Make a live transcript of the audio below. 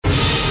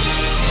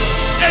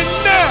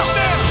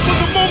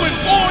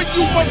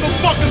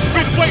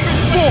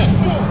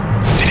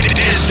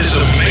is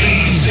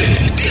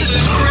amazing. This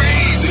is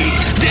crazy.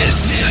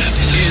 This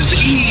is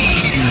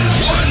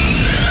E1.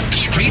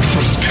 Straight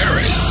from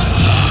Paris.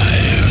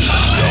 Live.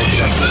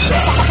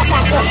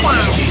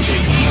 DJ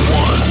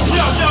E1.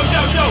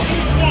 Yo.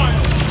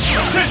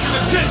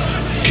 Attention.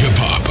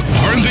 Hip-hop,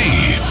 R&B,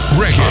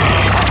 reggae.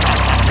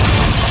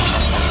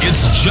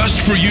 It's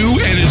just for you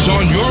and it's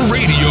on your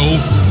radio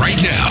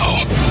right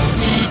now.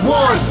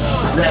 E1.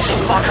 Let's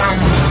fuck 'em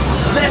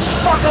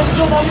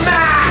to the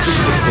max.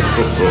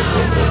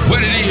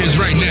 What it is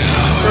right now.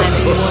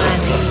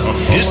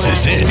 This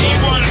is it.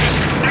 E1 is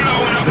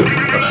blowing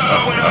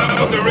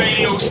up the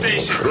radio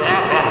station.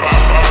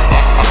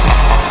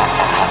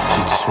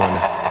 She just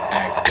wanna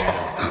act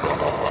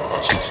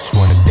ghetto. She just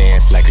wanna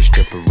dance like a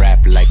stripper,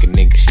 rap like a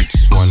nigga. She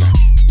just wanna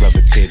rub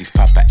her titties,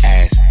 pop her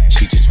ass.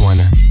 She just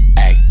wanna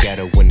act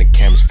ghetto when the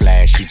cameras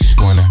flash. She just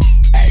wanna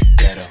act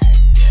ghetto.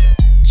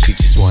 She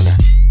just wanna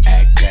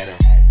act ghetto.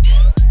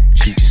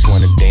 She just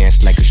wanna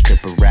dance like a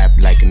stripper, rap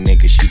like a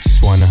nigga. She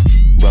just wanna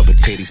rub her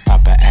titties,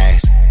 pop her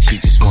ass. She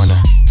just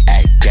wanna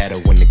act ghetto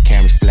when the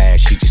cameras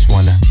flash. She just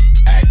wanna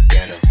act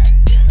ghetto,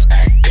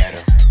 act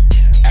ghetto,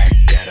 act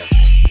ghetto,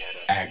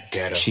 act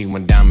ghetto. She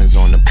want diamonds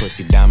on the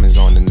pussy, diamonds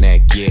on the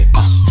neck, yeah.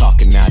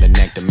 Talking out the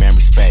neck, the man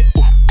respect.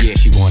 Ooh, yeah,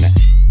 she wanna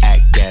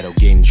act ghetto,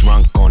 getting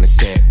drunk on the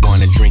set.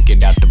 Wanna drink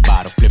it out the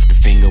bottle, flip the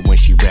finger when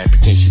she rap.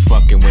 Pretend she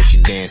fucking when she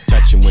dance,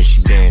 touching when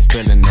she dance.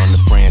 Feeling on the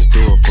friends, do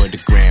it for the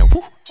gram.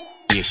 Woo.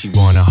 Yeah, she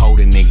wanna hold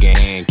a nigga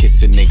hand,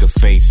 kiss a nigga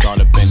face, all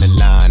up in the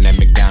line at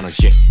McDonald's.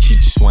 Yeah, she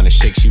just wanna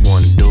shake, she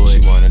wanna do it. She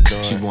wanna do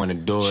it. She wanna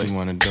do it. She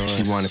wanna do it.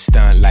 She wanna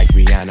stunt like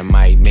Brianna,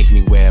 might make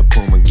me wear a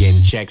Puma,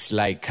 getting checks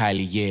like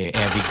Kylie. Yeah,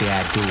 every day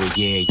I do it.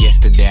 Yeah,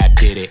 yesterday I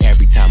did it.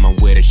 Every time I'm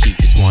with her, she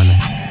just wanna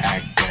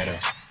act better.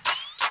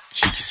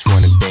 She just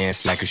wanna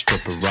dance like a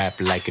stripper, rap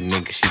like a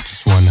nigga. She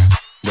just wanna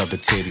rub her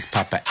titties,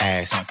 pop her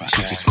ass.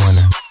 She just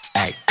wanna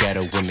act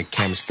ghetto when the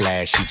cameras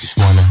flash. She just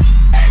wanna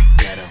act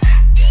ghetto.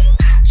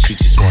 She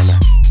just wanna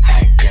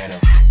act ghetto.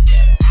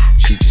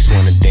 She just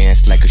wanna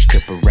dance like a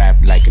stripper,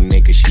 rap like a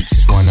nigga. She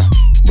just wanna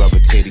rub her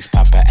titties,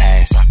 pop her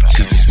ass.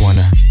 She just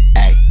wanna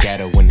act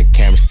ghetto when the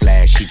cameras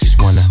flash. She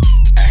just wanna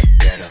act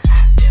ghetto,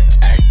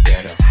 act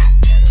ghetto,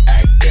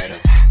 act ghetto,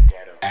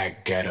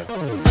 act ghetto.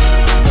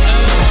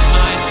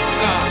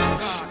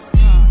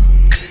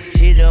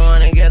 She just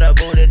wanna get her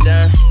booty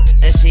done,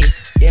 and she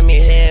give me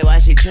head while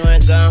she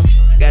chewing gum.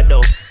 Got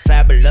though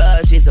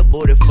fabulous, she's a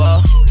booty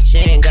fuck. She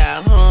ain't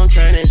got home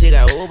training, she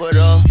got Uber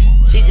though.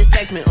 She just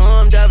text me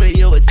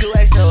OMW with 2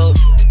 XOs.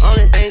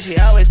 Only thing she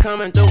always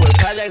coming through with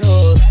project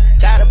hoes.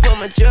 Gotta put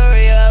my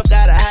jewelry up,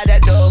 gotta hide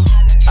that dough.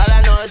 All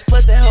I know is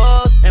pussy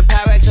hoes and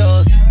Pyrex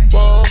hoes.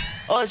 Whoa,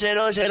 oh shit,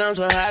 I'm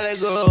so high to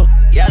go.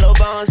 Yellow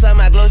bones on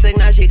my glow stick,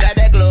 now she got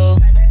that glow.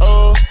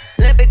 Oh,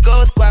 Olympic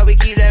gold squad, we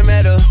keep that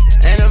medal.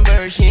 And them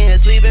birds, she ain't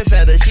sweeping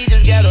feathers, she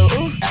just got a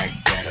ooh.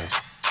 Act ghetto.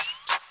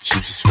 She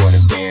just wanna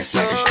dance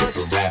like a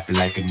stripper, rap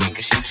like a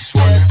nigga. She just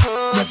wanna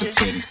rub her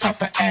titties, pop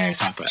her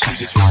ass. She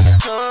just wanna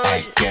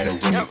act ghetto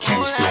when the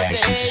cameras flash.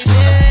 She just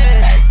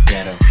wanna act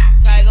ghetto.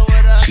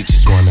 She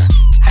just wanna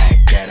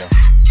act ghetto.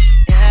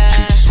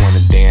 She just wanna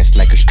dance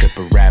like a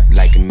stripper, rap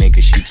like a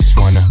nigga. She just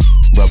wanna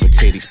rub her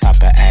titties, pop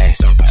her ass.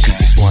 She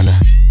just wanna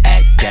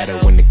act ghetto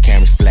when the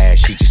cameras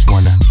flash. She just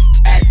wanna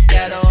act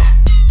ghetto,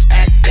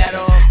 act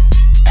ghetto,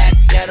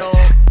 act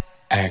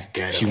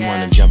ghetto. She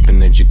wanna jump in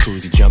the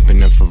jacuzzi, jump in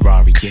the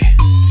Ferrari, yeah.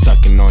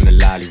 Sucking on the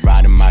lolly,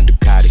 riding my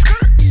Ducati.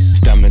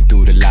 Stumbling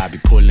through the lobby,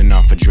 pulling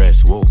off a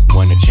dress. Whoa,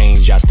 wanna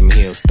change out them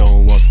heels, throw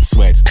on some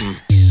sweats.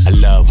 I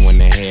love when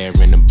the hair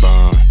in the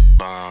bun.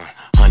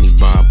 Honey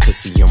bun,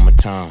 pussy on my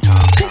tongue.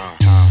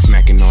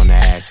 Smacking on the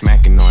ass,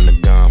 smacking on the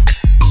gum.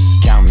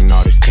 Counting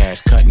all this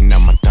cash, cutting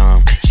out my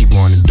thumb. She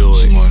wanna do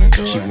it.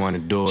 She wanna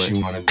do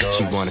it.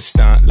 She wanna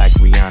stunt like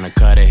Rihanna,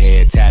 cut her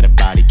hair, tat her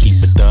body,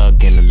 keep a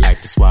thug in her life.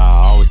 That's why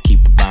I always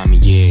keep her by me.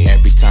 Yeah,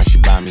 every time she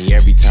by me,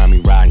 every time we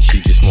riding,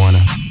 she just wanna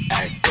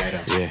act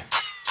better. Yeah,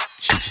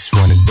 she just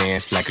wanna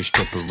dance like a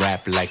stripper,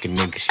 rap like a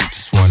nigga. She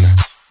just wanna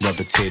rub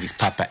her titties,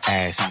 pop her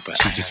ass.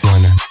 She just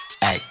wanna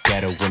act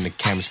ghetto when the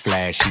cameras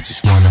flash. She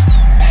just wanna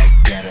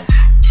act ghetto.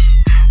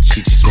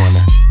 She just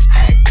wanna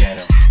act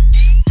ghetto.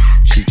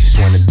 She just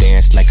wanna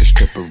dance like a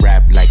stripper,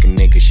 rap like a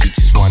nigga. She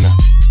just wanna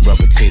rub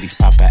her titties,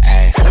 pop her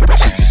ass.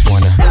 She just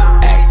wanna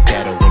act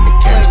ghetto when the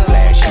cameras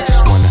flash. She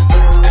just wanna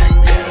act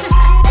ghetto,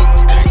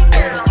 act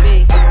ghetto,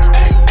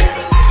 act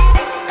ghetto,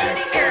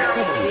 act ghetto,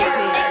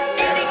 act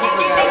ghetto.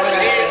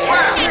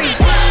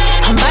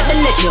 I'm about to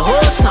let you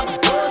hold something.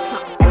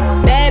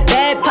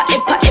 Bad,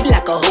 pop it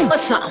like a hoop or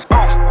something.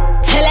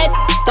 Tell that,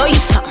 throw you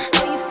something.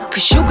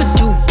 Cause you could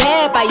do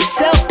bad by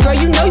yourself, girl,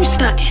 you know you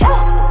stuntin'.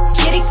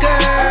 Get it,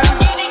 girl.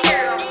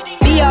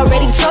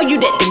 Already told you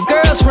that the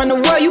girls run the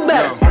world, you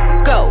better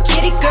go.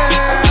 Get it, girl.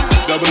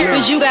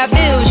 Cause you got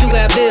bills, you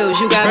got bills,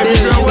 you got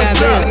bills, you got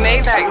bills.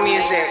 Maybach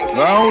music.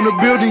 I own the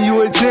building,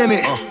 you a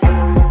tenant.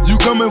 You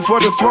coming for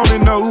the throne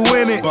and know who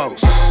in it.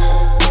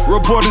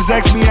 Reporters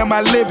ask me, am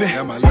I living?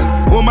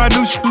 Well, my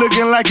new shit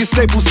looking like a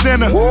Staples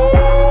Center.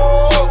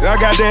 I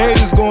got the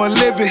haters going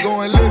living.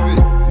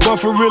 But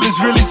for real, it's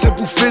really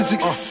simple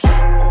physics.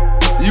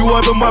 You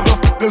other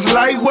motherfuckers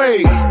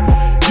lightweight.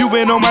 You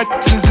been on my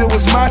since it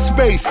was my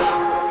space.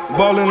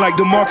 Ballin' like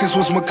DeMarcus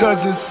was my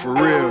cousins. For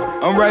real.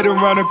 I'm right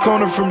around the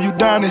corner from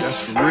Udonis.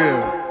 That's for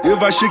real.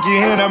 If I shook your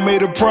hand, I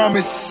made a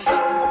promise.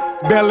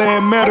 Bella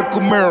and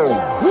medical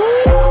marijuana.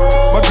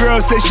 My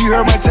girl say she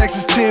heard my tax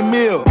is 10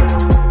 mil.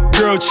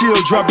 Girl, chill,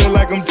 drop it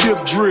like I'm tip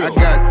drill. I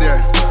got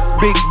that.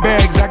 Big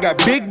bags, I got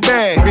big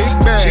bags. Big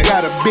bags. She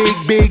got a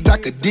big, I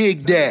could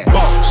dig that.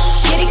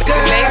 Boss. Get it,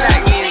 girl.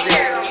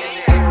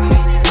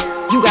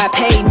 You got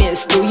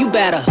payments, do you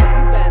better?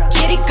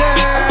 Get it,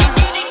 girl.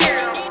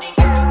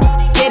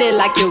 Get it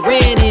like your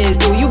rent is,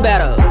 do you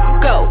better?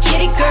 Go.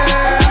 Get it,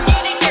 girl.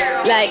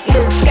 Like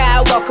Luke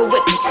Skywalker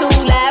with the 2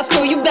 Live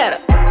crew, you better.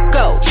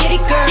 Go. Get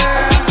it,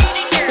 girl.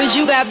 Cause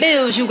you got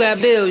bills, you got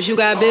bills, you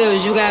got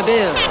bills, you got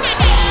bills.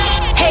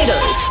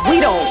 Haters, we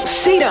don't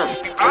see them.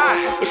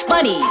 It's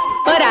funny,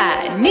 but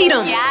I need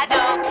them.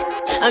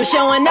 I'm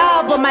showing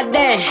off with my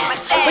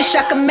dance. Wish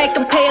I could make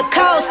them pay a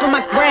cost for my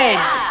grand.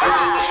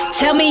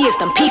 Tell me it's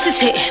them pieces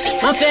hitting.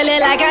 I'm feeling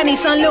like I need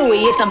some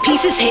Louis. It's them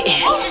pieces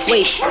hitting.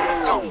 Wait,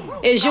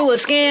 is you a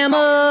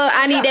scammer?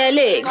 I need that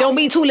lick. Don't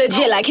be too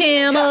legit like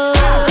him.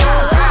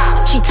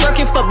 She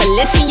twerking for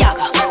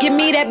Balenciaga. Give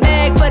me that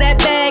bag for that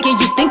bag, and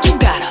you think you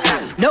got her?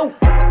 Nope.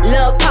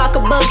 Love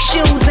pocketbook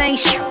shoes ain't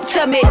shit.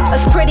 Tell me,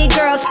 us pretty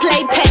girls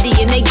play petty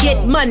and they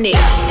get money.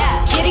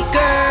 Get it,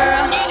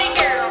 girl.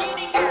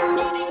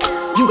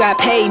 You got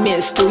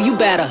payments, do you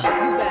better?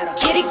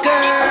 Get it,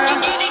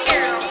 girl.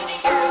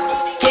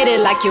 Get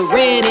it like your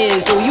rent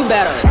is, do you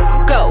better?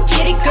 Go.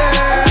 Get it,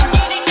 girl.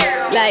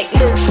 Like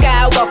Luke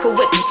Skywalker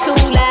with the 2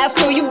 Live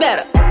crew, you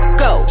better.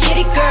 Go. Get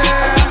it,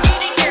 girl.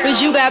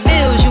 Cause you got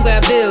bills, you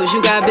got bills,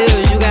 you got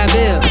bills, you got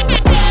bills.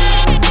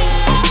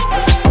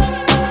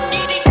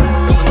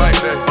 Like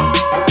that.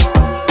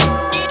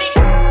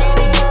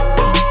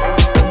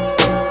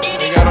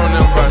 They got on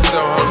them by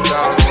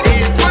 $700.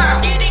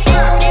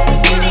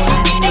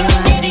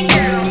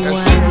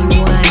 That's it.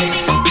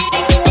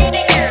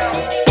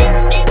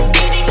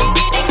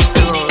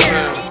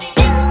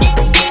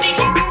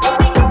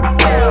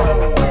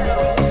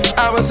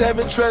 I was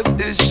having trust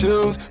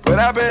issues, but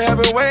I've been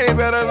having way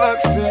better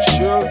luck since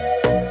you.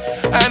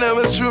 I know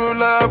it's true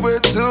love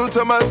with you.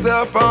 Told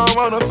myself I don't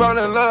wanna fall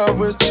in love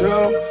with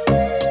you.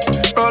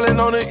 Rolling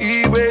on the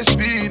E-way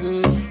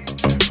speeding.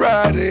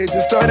 Friday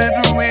just started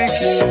the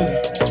weekend.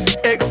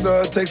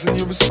 XR texting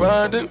you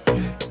responding.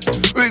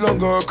 We gon'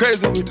 go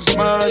crazy with this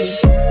money.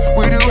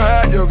 We do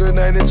hot yoga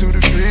 92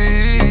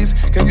 degrees.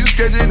 Can you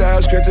stretch it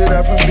out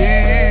for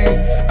me?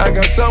 I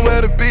got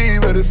somewhere to be,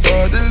 but it's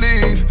hard to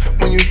leave.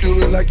 When you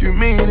do it like you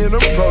mean it, I'm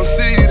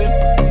proceeding.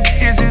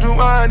 Is you the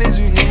one, is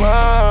you the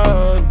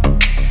one?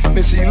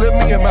 Then she looked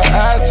me in my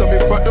eyes, told me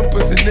fuck them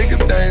pussy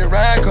niggas, they ain't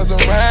right. Cause I'm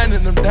riding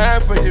and I'm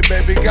dying for you,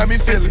 baby. Got me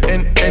feeling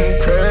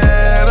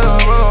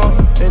incredible,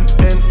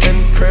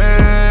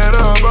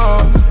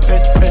 incredible,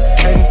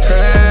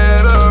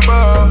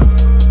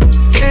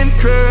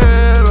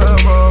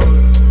 incredible.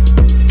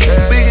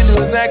 Yeah. We can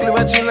do exactly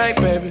what you like,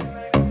 baby.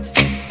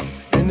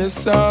 And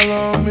it's all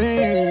on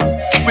me.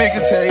 We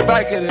can take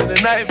Viking in the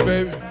night,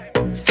 baby.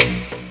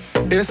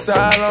 It's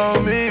all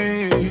on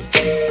me.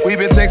 We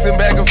been texting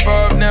back and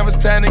forth, now it's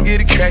time to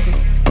get it crackin'.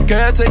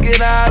 Girl, take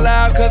it all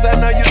out, cause I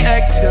know you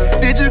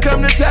active. Did you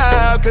come to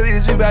town, cause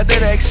it's you about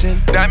that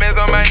action? Diamonds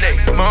on my neck,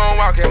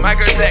 moonwalking,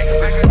 Michael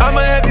Jackson.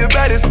 I'ma have your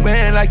body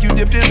spin like you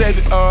dipped in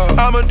baby oil.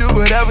 I'ma do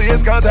whatever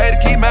it's gon' take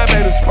to keep my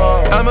baby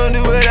spoiled. I'ma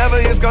do whatever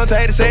it's gon'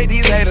 take to shake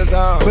these haters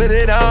off. Put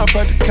it on,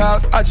 fuck the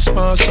cops, I just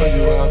wanna show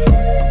you off.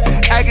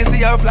 I can see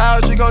your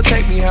flowers, you gon'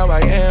 take me how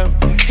I am.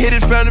 Hit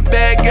it from the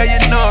back, girl, you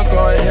know I'm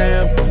going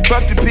ham.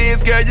 Fuck the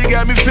pigs, girl, you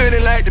got me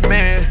feeling like the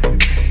man.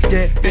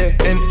 Yeah,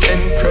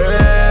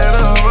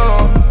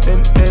 incredible,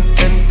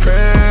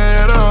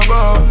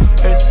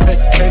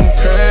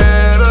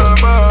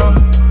 incredible,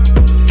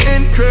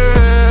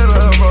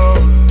 incredible,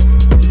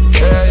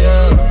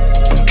 yeah.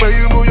 When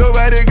you move your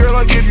body, girl,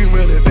 I'll give you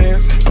an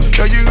advance.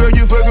 Girl, you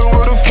fucking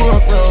with a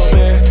fuck wrong,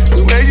 man.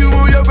 The way you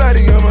move your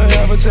body, I'ma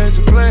have a change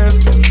of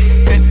plans.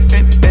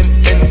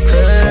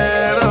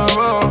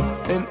 Incredible,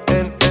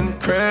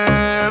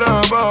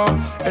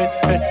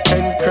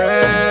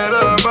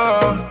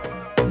 incredible,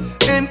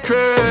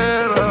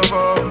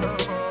 incredible.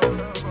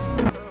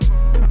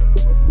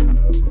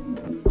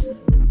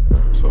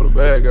 So the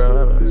bad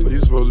guy, so you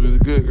supposed to be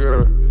the good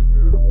girl.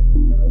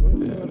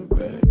 Yeah, the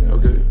bad guy,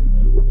 okay.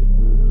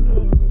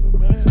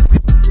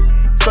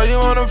 So you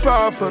wanna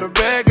fall for the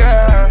bad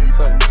guy.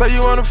 So you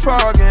wanna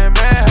fall getting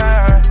mad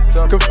high.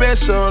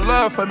 Confess your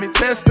love for me,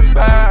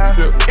 testify.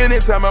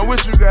 Anytime I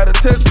wish you gotta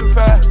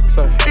testify.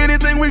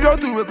 Anything we go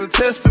through is a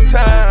test of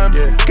times.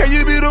 Can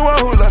you be the one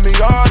who love me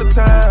all the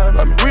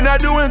time? We not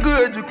doing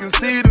good, you can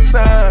see the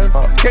signs.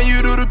 Can you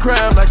do the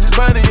crime like it's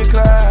Bonnie and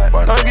Clyde?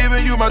 I'm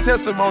giving you my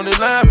testimony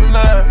line for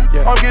line.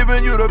 I'm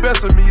giving you the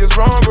best of me, it's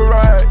wrong or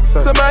right.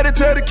 Somebody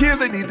tell the kids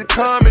they need to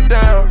calm it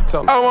down.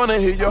 I wanna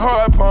hear your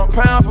heart pump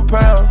pound for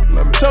pound.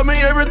 Show me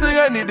me everything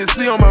I need to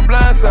see on my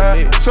blind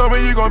side. Show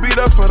me you gon' be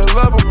there for the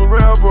love of a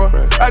real boy.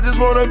 I just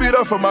wanna be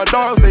there for my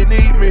dogs, they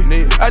need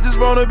me. I just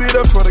wanna be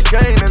there for the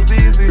game, that's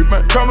easy.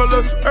 Come a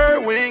little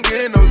herb, we ain't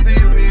getting no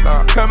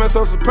ZZs. Coming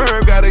so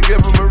superb, gotta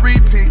give them a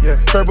repeat.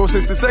 Turbo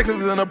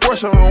 66s and a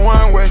Porsche on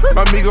one way.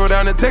 My me go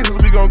down to Texas,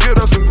 we gon' get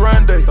us some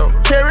grande.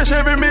 Cherish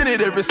every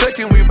minute, every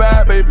second we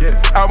vibe, baby.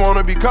 I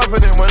wanna be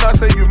confident when I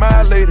say you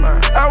my lady.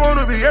 I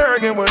wanna be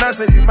arrogant when I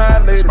say you my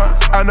lady.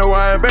 I know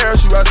I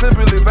embarrass you, I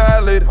simply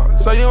violate it.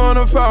 So you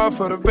wanna fall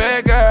for the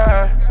bad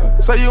guy.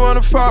 So you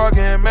wanna fall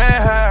getting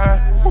mad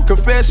high.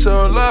 Confess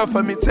your love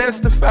for me,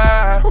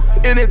 testify.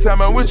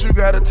 Anytime I'm with you,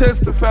 gotta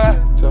testify.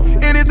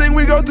 Anything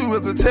we go through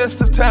is a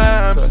test of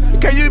times.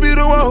 Can you be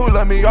the one who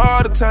love me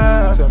all the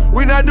time?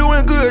 We not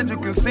doing good, you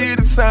can see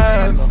the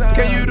signs.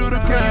 Can you do the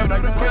crime?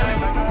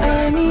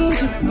 I need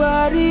your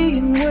body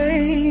in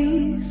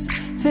ways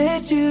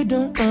that you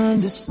don't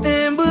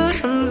understand,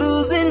 but I'm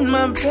losing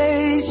my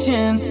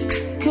patience.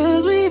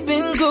 Cause we've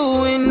been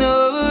going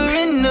over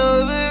and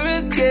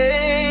over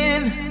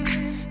again.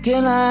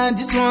 Girl, I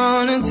just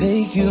wanna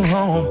take you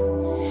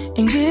home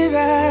and get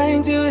right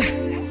into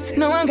it.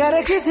 No one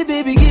gotta kiss it,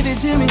 baby, give it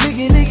to me. Lick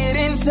it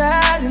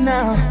inside and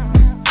out.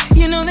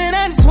 You know that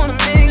I just wanna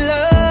make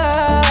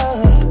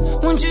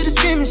love. Want you to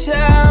scream and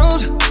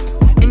shout.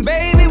 And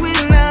baby,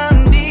 we're now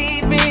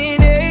deep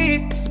in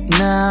it.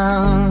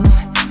 Now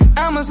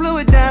I'ma slow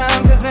it down,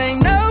 cause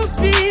ain't no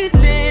speed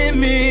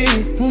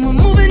limit. When we're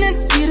moving at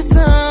the speed of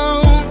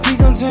sound, we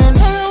gon' turn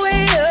all the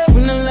way up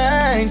when the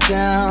lights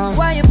down.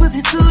 Why your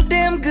pussy so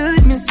damn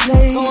good, Miss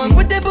Slade? Go on,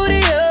 put that booty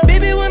up,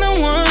 baby, when I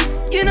want.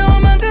 You know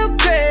I'ma go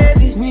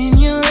crazy when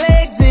your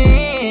legs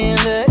in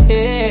the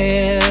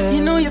air.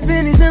 You know your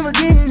pennies never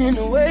getting in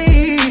the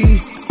way.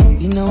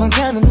 You know I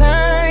kinda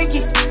like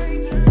it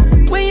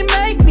when you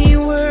make me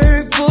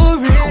work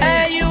for it.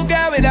 Hey, you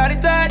got without a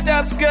tied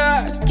up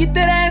skirt. Get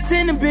that ass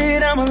in the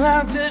bed, I'ma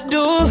lock the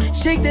door.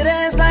 Shake that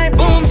ass like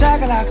boom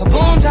chakalaka,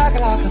 boom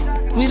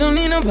chakalaka. We don't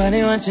need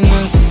nobody watching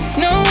us.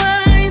 No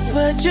eyes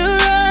but your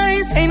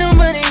eyes. Ain't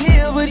nobody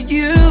here but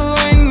you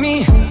and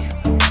me.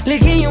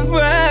 Licking your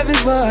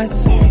private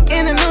parts,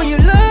 and I know you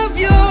love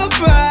your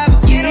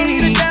privacy. You don't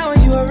need a shower,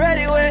 you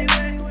already wet.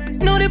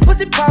 Know that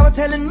pussy power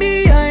telling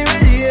me I ain't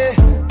ready yet.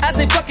 I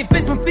say fuck it,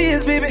 face my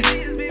fears, baby.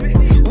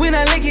 When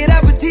I lick it,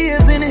 I put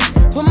tears in it.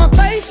 Put my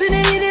face in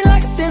it, eat it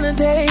like a dinner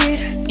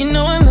date. You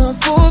know I love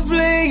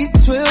foreplay,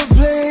 12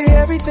 play,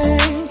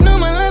 everything. No,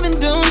 my loving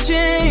don't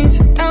change.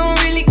 I don't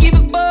really give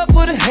a fuck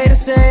what a hater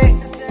say.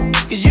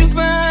 Cause you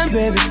fine,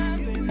 baby.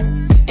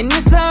 And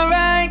it's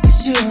alright,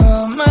 cause you're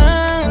all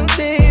mine,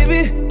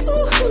 baby.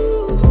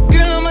 Ooh.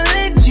 Girl, I'ma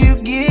let you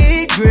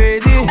get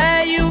crazy.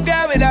 Hey, you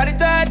got without a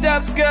tied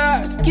up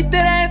skirt. Get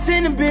that ass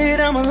in the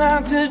bed, I'ma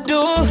lock the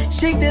door.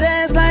 Shake that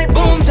ass like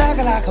boom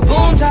chakalaka,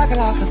 boom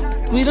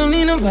chakalaka. We don't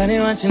need nobody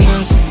watching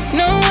us.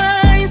 No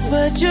eyes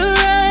but your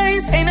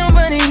eyes. Ain't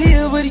nobody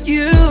here but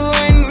you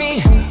and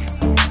me.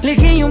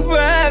 Licking your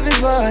private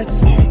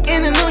parts,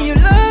 and I know you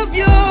love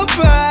your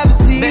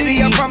privacy.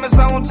 Baby, I promise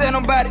I won't tell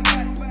nobody.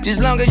 Just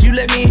long as you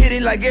let me hit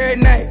it like every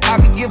night. I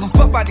could give a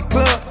fuck about the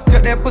club,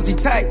 cut that pussy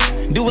tight.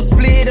 Do a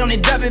split on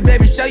it, drop it,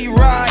 baby, show you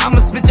right. I'ma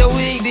split your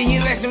wig, then you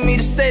asking me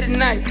to stay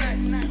tonight.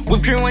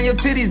 Whip cream on your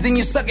titties, then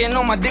you sucking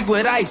on my dick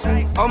with ice.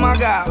 Oh my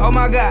god,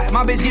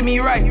 my bitch get me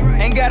right.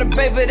 Ain't gotta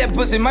pay for that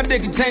pussy, my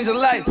dick can change a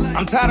life.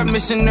 I'm tired of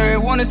missionary,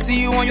 wanna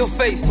see you on your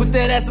face. Put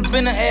that ass up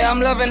in the air,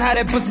 I'm loving how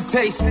that pussy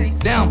tastes.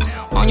 Damn,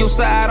 on your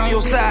side.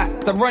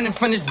 Stop running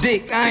from this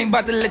dick, I ain't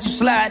about to let you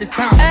slide this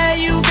time.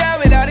 Hey, you got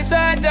without a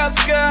tied up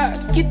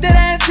skirt. Get that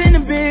ass in the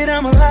bed,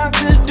 I'ma lock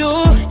the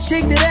door.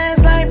 Shake that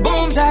ass like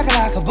boom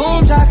chakalaka,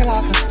 boom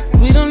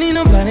chakalaka. We don't need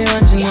nobody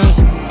watching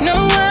us.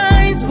 No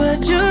eyes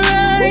but your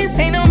eyes.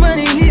 Ain't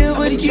nobody here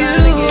but you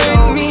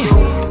and me.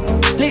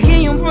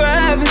 Licking your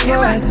private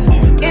parts,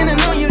 and I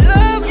know you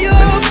love your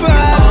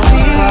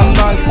privacy. High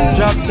five,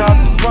 drop top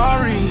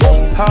Ferrari.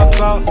 Hop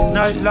out,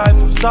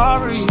 nightlife, I'm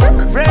sorry.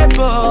 Red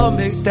Bull,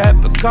 mix that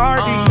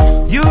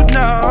Bacardi. You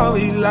know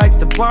he likes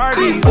to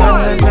party.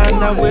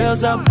 Na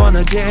wheels up on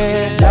a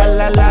jet. La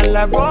la la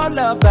la, roll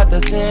up at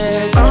the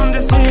set. I'm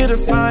just here to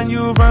find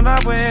you, run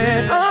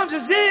away. I'm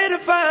just here to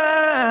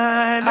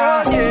find,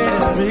 oh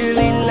yeah.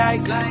 Really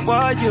like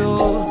what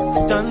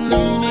you done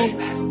to me.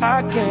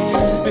 I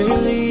can't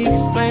really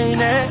explain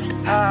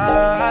it.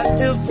 I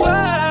still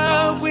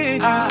fall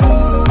with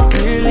you.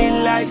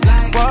 Really like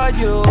what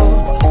you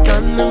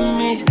done to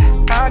me.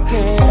 I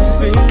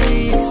can't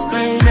really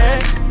explain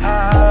it.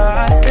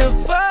 I still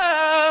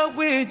fall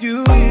with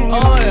you.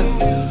 Oh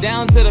yeah,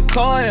 down to the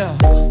core, yeah.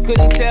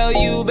 Couldn't tell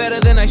you better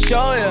than I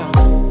show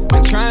you.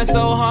 Been trying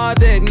so hard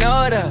to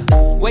ignore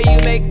the way you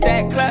make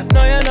that clap,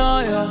 no you know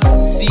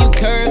ya. See you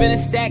curving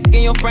and stack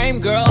in your frame,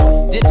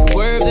 girl. Dip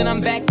swerve, then I'm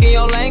back in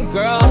your lane,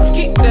 girl.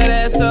 Keep that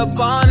ass up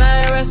all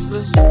night,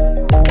 restless.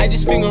 I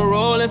just finger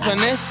roll and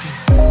finesse it.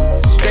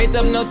 Straight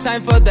up, no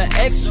time for the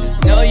extras.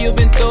 Know you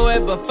been through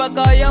it, but fuck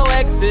all your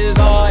exes.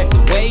 Oh,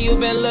 the way you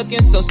been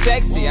looking so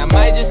sexy, I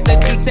might just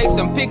let you take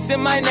some pics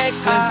in my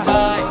necklace.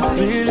 I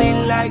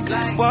really like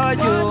what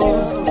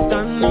you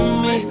done to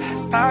me.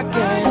 I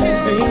can't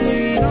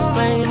really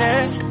explain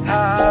it.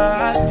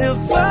 I still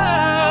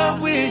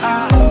fuck with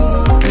you.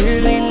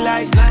 Really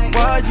like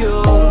what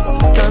you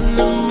done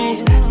to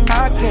me.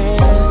 I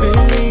can't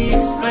really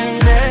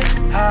explain it.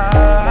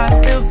 I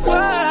still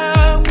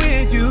fuck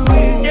with you.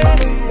 Yeah,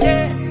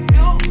 yeah.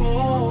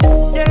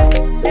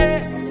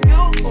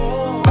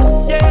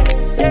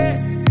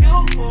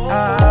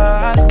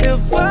 I still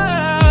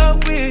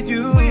fuck with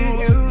you.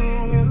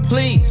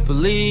 Please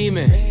believe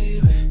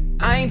me,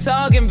 I ain't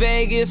talking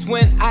Vegas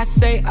when I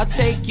say I'll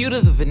take you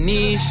to the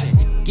Venetian.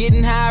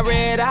 Getting high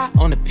red eye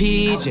on the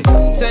PJ.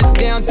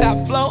 Touchdown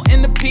top flow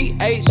in the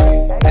PH.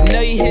 I know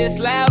you hear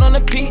loud on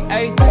the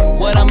PA.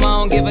 What I'm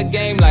on, give a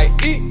game like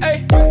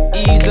EA.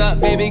 Ease up,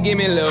 baby, give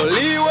me a little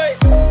leeway.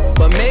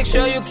 But make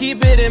sure you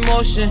keep it in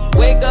motion.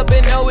 Wake up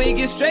and know we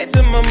get straight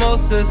to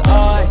mimosas.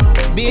 Alright,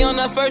 be on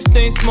the first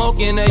thing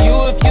smoking. Or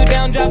you, if you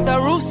down, drop the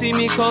roof, see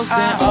me coasting.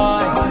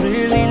 I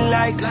really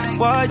like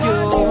what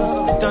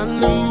you done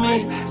to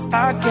me.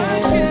 I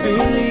can't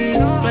really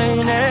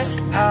explain it.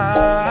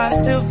 I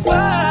still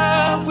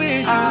fuck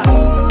with you.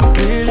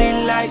 Really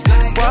like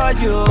what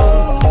you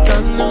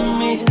done to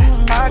me.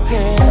 I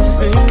can't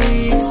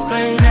really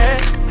explain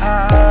it.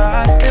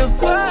 I still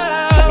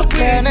fuck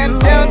with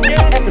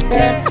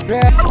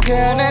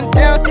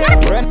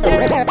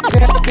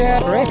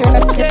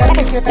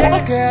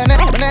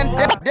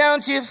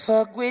Don't you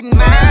fuck with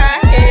my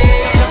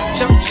head.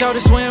 Shout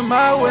to swim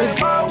my way.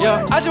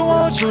 Yeah, I just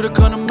want you to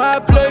come to my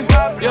place.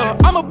 Yeah,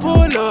 I'ma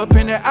pull up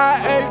in the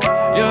IA.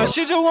 Yeah,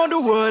 she just want the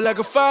wood like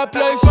a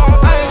fireplace. I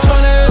ain't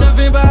tryna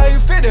intervene, but how you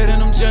fit that in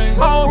them jeans?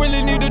 I don't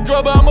really need the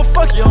drug, but I'ma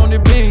fuck you on the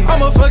beam.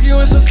 I'ma fuck you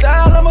in some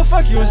style, I'ma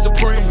fuck you in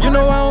Supreme. You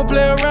know I don't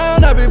play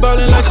around, I be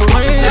ballin' like a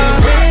ring.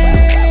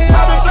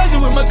 I be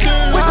flexing with my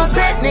team. With your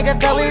set, nigga,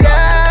 throw it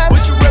up.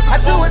 I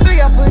 2 or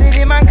 3, I put it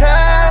in my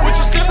cup. What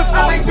you sippin' for?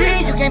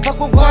 OHB, you can't fuck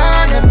with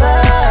one of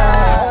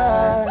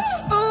us.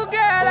 Ooh,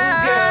 girl,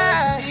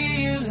 I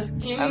see you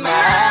looking my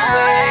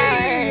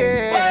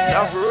way.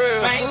 Not for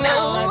real. Right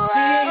now, I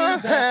see you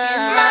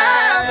looking my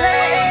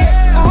way.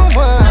 Ooh,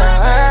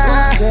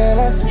 girl,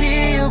 I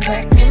see you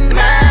back in my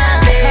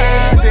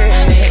bed.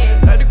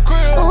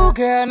 Ooh,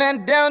 girl, now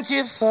don't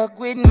you fuck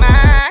with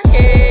my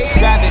head.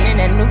 Driving in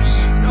that new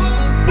shit.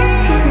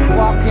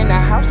 Walked in the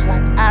house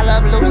like I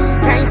love Lucy.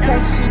 Can't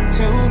say shit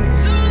to me.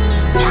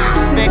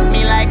 Respect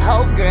me like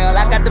Hove, girl.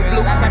 I got the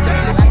blue. I got the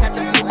blue. I got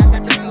the blue. I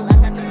got the blue. I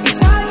got the blue. It's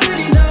not good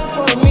enough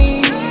for me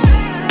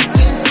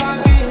since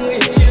I've been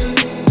with you.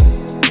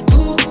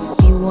 Ooh.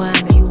 You want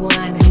it, you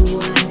want it, you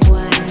want it, you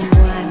want it, you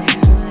want it.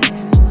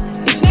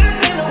 It's not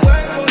gonna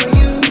work for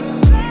you.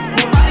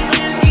 Nobody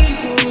can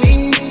equal me.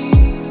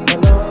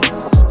 Alone.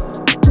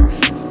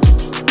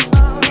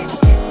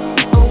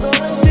 I'm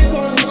gonna sip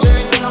on this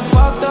drink and I'm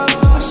fucked up.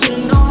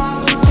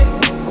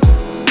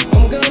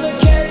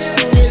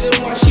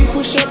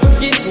 Push up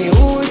against me,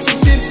 ooh, is she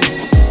tipsy?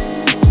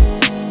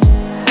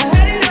 I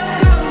had enough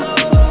combo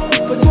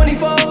for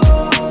 24.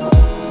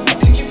 I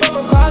picked you from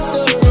across the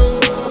room.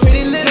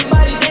 Pretty little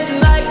body dancing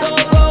like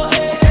go-go,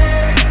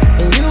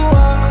 and you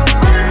are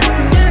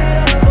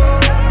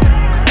unforgettable.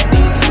 I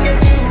need to get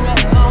you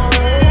alone.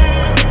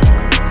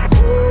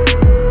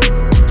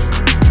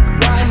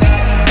 Why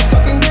not? A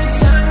fucking good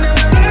time,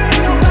 never hurt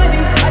nobody.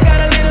 I got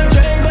a little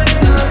drink, but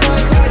it's not my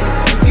party.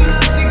 If you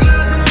love the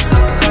girl, then I'm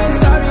so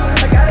sorry.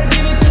 I gotta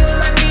give it to you.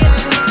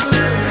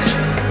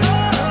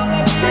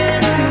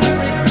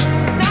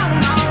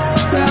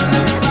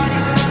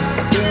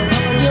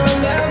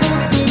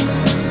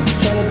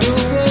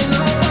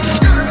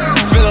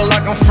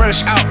 I'm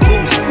fresh out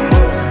booze.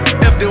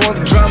 If they want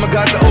the drama,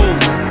 got the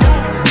ooze.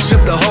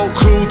 Ship the whole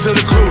crew to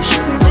the cruise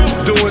ship.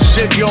 Doing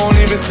shit you don't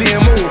even see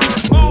him move.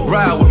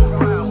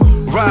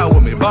 Ride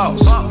with me,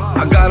 boss.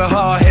 I got a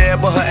hard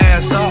head, but her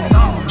ass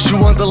off. She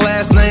want the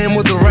last name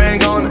with the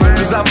ring on it.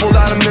 Cause I pulled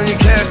out $1 million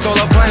cash, told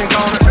her plank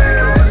on it.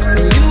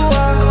 And you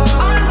are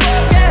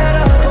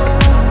unforgettable.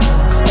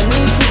 I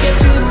need to get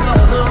you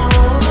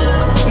alone.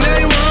 Now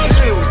you want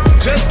you,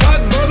 just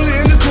pop bubbly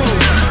in the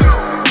cruise.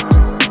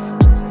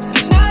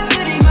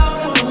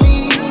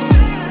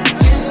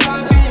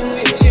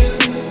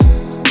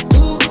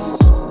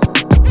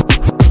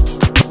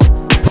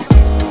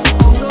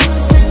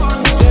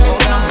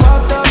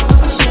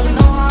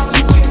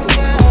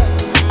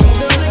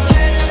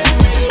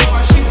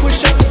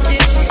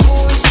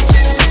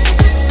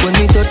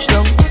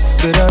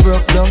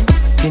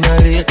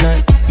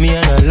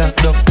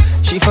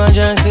 She found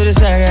Jones to the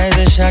side, eyes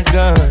a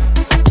shotgun.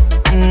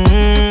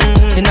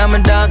 In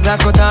my dark glass,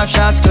 cut off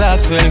shots,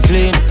 clocks well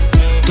clean.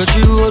 Touch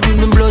the road with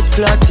me blood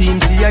clot team.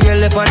 See a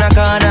girl up on a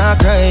corner,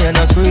 cry and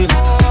a scream.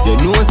 You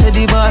know, say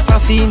the boss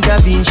have to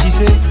intervene. She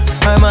say,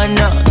 my man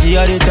now, give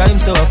her the time.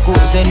 So of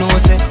course I know,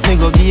 say, me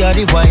go give her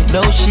the wine.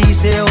 Now she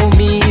say, oh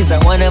me is a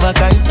one of a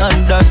kind.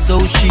 And that's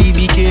how she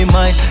became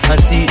mine. And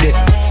see that,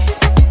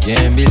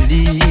 can't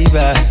believe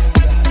I,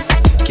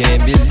 can't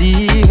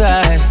believe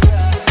I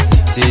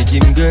take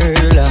him girl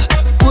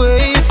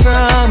away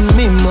from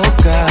me, my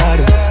God.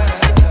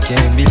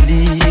 Can't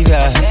believe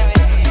I,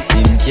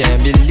 him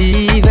can't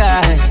believe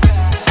I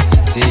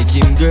Take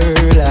him,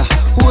 girl,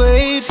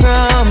 away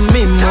from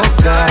me, my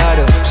God.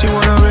 She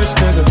want a rich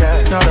nigga,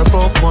 not a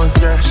broke one.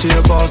 She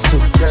a boss too,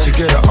 she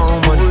get her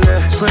own money.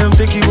 Slim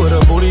thicky with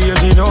a booty, yeah,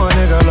 she know a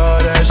nigga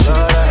love that shit.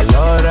 I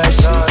love that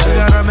shit. She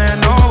got a man,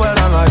 know what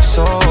I'm like,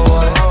 so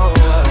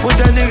what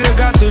that nigga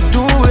got to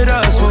do with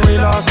us when we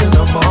lost in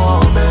the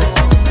moment?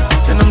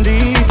 And I'm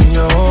deep in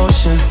your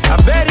ocean. I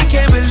bet he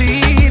can't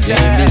believe that.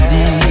 Can't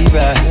believe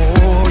I.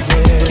 Oh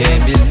yeah.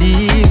 Can't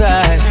believe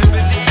I.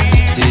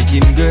 Take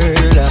him,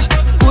 girl,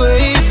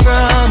 away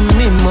from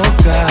me, my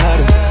God.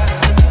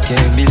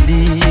 Can't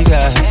believe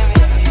I.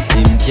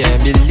 Him can't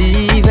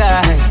believe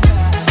I.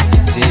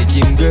 Take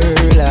him,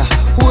 girl,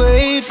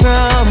 away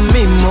from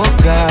me, my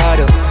God.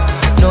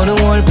 Now the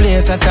whole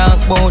place I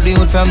talk about the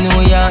youth from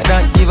New York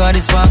that give her the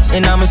sparks.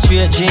 And I'm a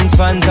straight jeans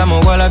pants, I'm a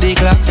wallaby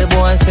clocks. The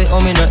boy say,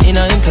 oh, me not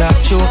in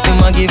class. Show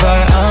him I give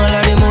her all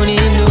of the money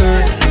in the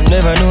world.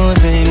 Never know,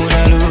 say him when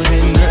I lose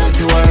him, girl,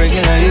 to a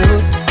regular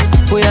youth.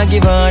 Boy, I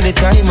give her the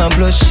time and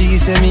plus she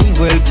say me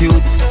well cute.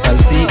 I'll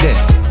see that.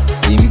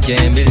 Him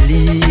can't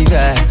believe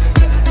I.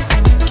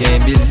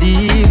 Can't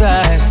believe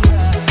I.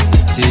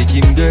 Take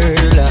him,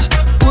 girl,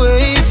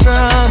 away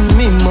from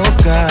me, my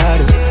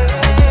God.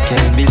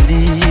 Can't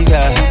believe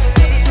I.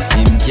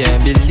 Him can't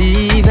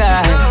believe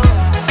I.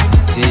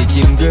 Take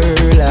him,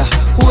 girl,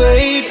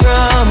 away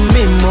from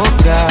me, my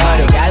God.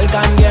 My girl,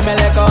 come give me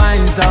like a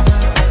wine, so.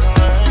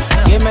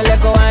 Give me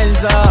like a wine,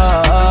 so.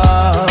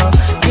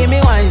 Give me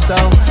wine, so.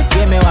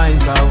 Give me wine,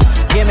 so.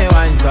 Give me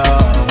wine, so.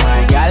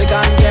 My girl,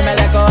 come give me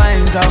like a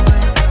wine, so.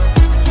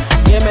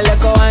 Give me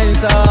like a wine,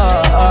 so.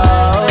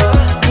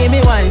 Give me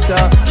wine, so.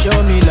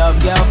 Show me love,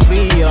 girl,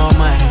 free your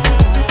mind.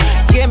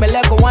 Give me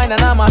like a wine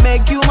and I'ma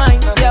make you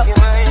mine. Yeah.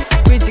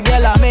 Pretty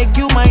girl, I'll make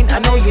you mine. I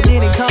know you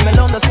didn't come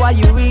alone, that's why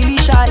you really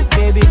shy.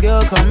 Baby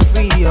girl, come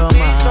free your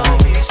mind.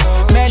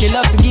 Many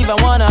love to give, I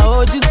wanna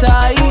hold you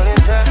tight.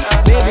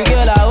 Baby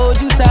girl, I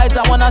hold you tight.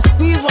 I wanna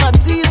squeeze, wanna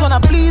tease, wanna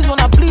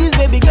please.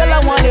 Baby girl, I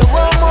want it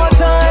one more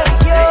time.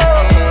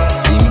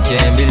 Yeah. Him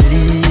can't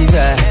believe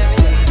I.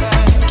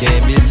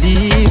 Can't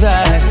believe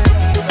I.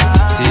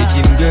 Take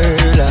him,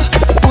 girl,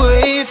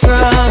 away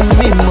from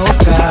me, my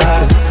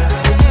God.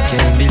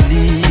 Can't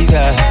believe I.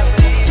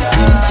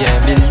 Him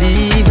can't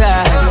believe I.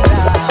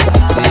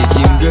 Take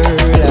him,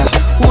 girl,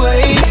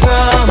 away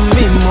from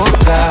me, my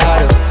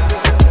God.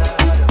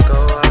 Go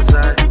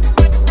outside.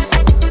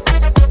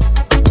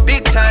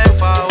 Big time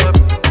forward.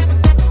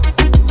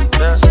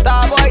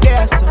 Star boy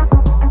there, so.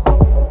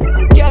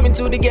 Came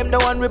into the game, no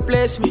one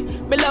replace me.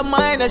 Me love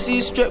my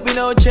energy straight, we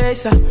no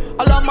chaser.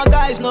 All of my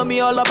guys know me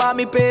all about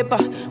me paper.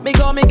 Me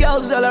got me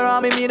girls all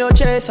around me, me no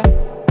chaser.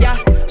 Yeah,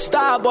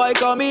 star boy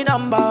call me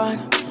number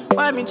one.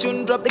 When me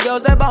tune drop, the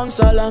girls they bounce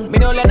along. Me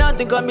no let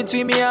nothing come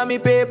between me and me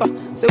paper.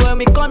 So when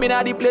me come in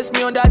at the place,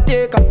 me on that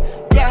take up.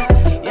 Yeah,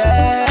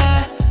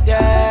 yeah,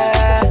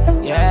 yeah,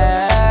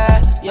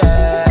 yeah,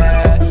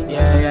 yeah, yeah,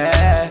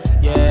 yeah,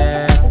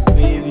 yeah.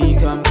 Baby,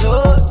 come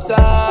closer.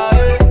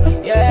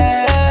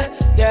 Yeah,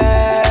 yeah,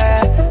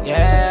 yeah,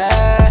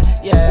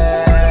 yeah,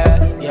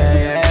 yeah,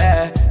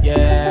 yeah,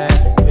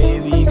 yeah.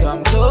 Baby,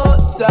 come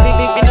closer.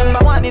 Big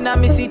number one in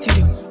my city,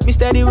 yo. Me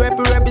steady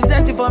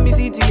representing for me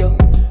city, yo.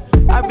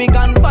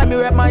 African boy, me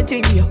rep my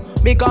thing, yo.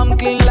 Me come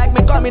clean like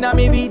me coming on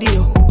me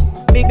video.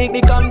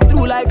 Me come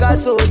through like a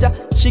soldier.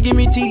 She give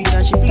me teeth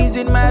and she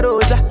pleasing my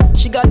rosa.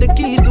 She got the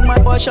keys to my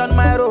Porsche and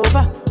my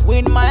Rover. We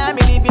in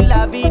Miami living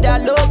la vida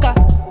loca.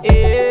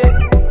 Yeah,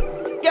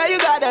 yeah, you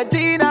got the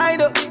teen, I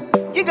know.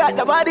 You got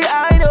the body,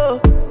 I know.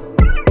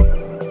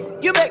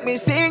 You make me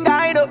sing,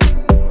 I know.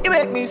 You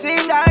make me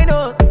sing, I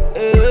know.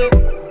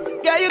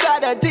 Yeah, you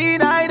got the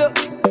teen, I know.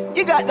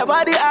 You got the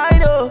body, I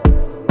know.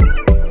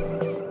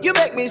 You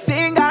make me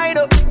sing, I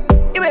know.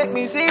 You make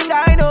me sing,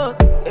 I know.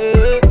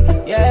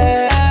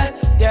 Yeah,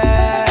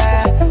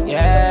 yeah,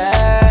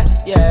 yeah,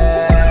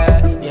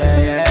 yeah,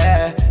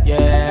 yeah,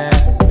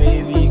 yeah.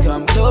 Baby,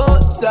 come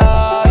closer.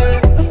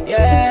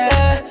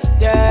 Yeah,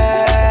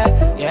 yeah,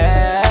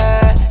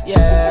 yeah,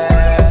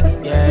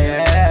 yeah,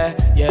 yeah,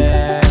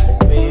 yeah.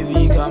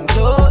 Baby, come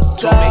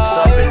closer. To mix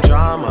up in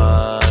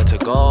drama, to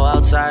go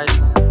outside.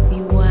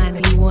 You want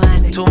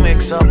it. To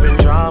mix up in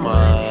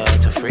drama,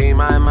 to free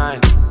my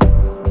mind.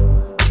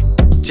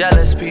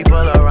 Jealous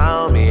people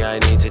around me, I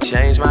need to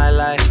change my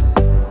life.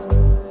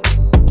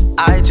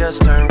 I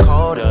just turn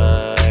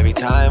colder every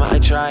time I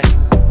try.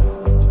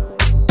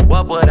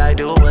 What would I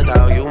do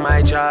without you,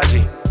 my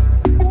Georgie?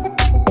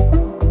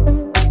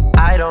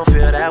 I don't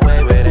feel that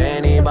way with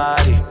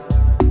anybody.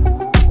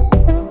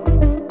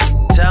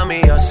 Tell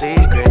me your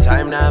secrets,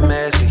 I'm not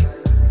messy.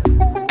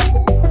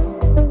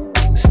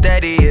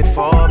 Steady it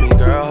for me,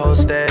 girl, hold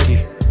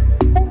steady.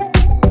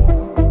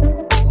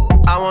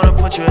 I wanna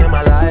put you in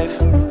my life.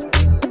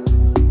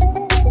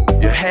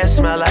 Your hair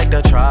smell like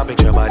the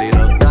tropics, your body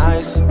look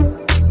nice.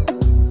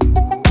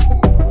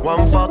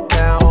 One fuck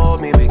can't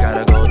hold me, we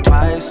gotta go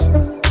twice.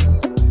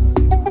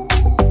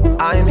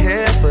 I'm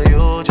here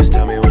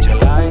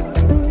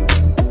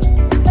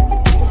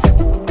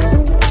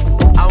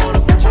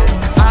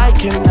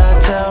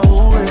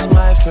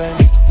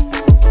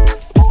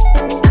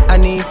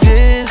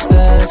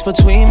distance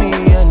between me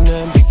and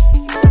them.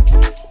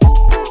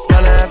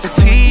 Gonna have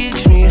to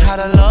teach me how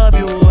to love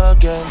you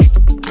again.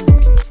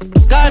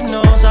 God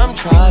knows I'm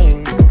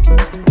trying.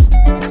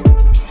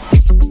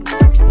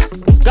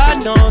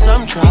 God knows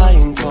I'm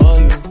trying for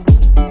you.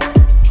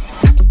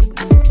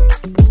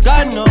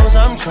 God knows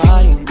I'm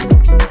trying.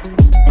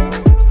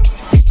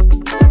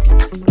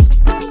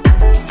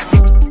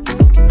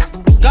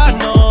 God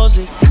knows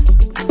it.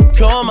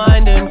 Pure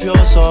mind and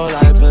pure soul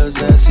I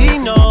possess. He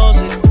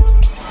knows it.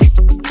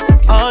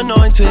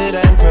 Anointed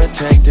and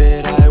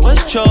protected, I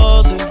was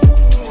chosen.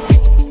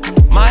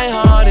 My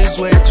heart is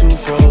way too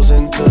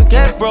frozen to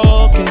get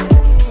broken.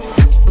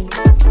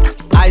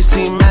 I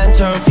seen man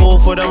turn fool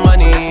for the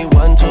money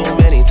one too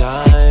many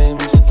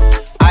times.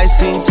 I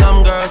seen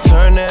some girls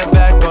turn their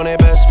back on their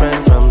best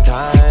friend from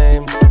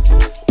time.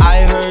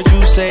 I heard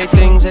you say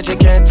things that you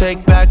can't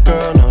take back,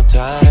 girl, no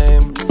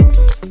time.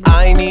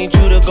 I need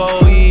you to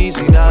go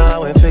easy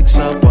now and fix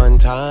up one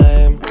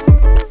time.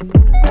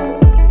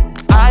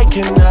 I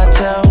cannot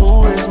tell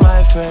who is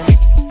my friend.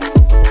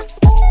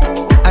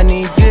 I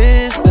need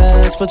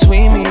distance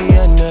between me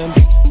and them.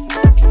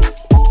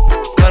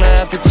 Gonna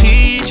have to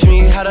teach me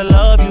how to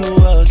love you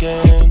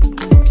again.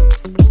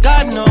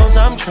 God knows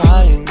I'm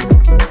trying.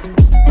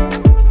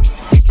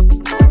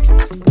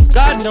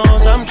 God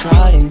knows I'm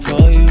trying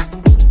for you.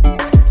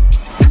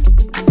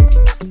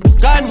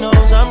 God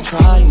knows I'm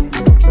trying.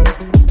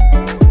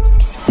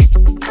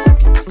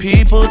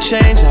 People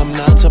change, I'm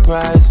not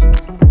surprised.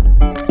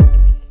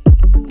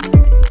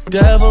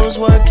 Devil's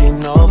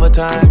working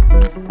overtime.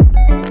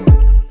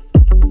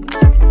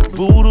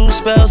 Voodoo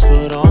spells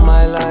put on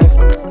my life.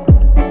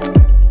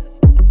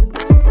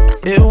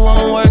 It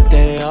won't work,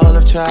 they all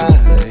have tried.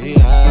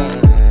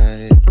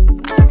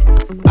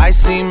 I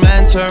seen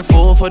men turn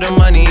fool for the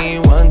money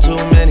one too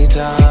many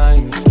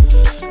times.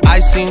 I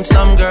seen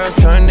some girls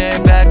turn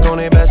their back on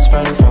their best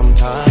friend from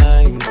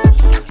time.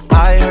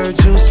 I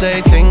heard you say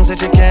things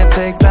that you can't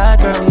take back,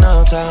 girl,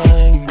 no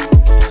time.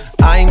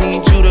 I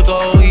need you to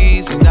go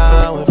easy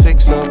now and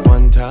fix up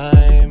one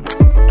time.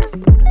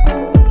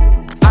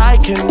 I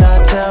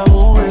cannot tell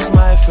who is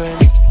my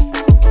friend.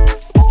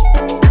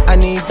 I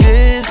need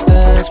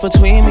distance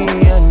between me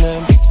and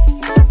them.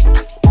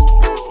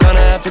 Gonna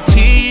have to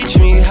teach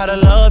me how to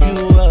love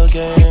you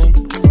again.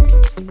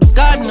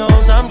 God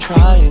knows I'm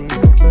trying.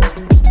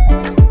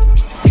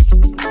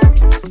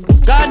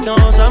 God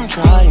knows I'm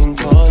trying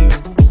for you.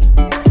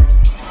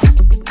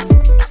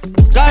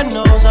 God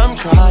knows I'm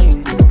trying.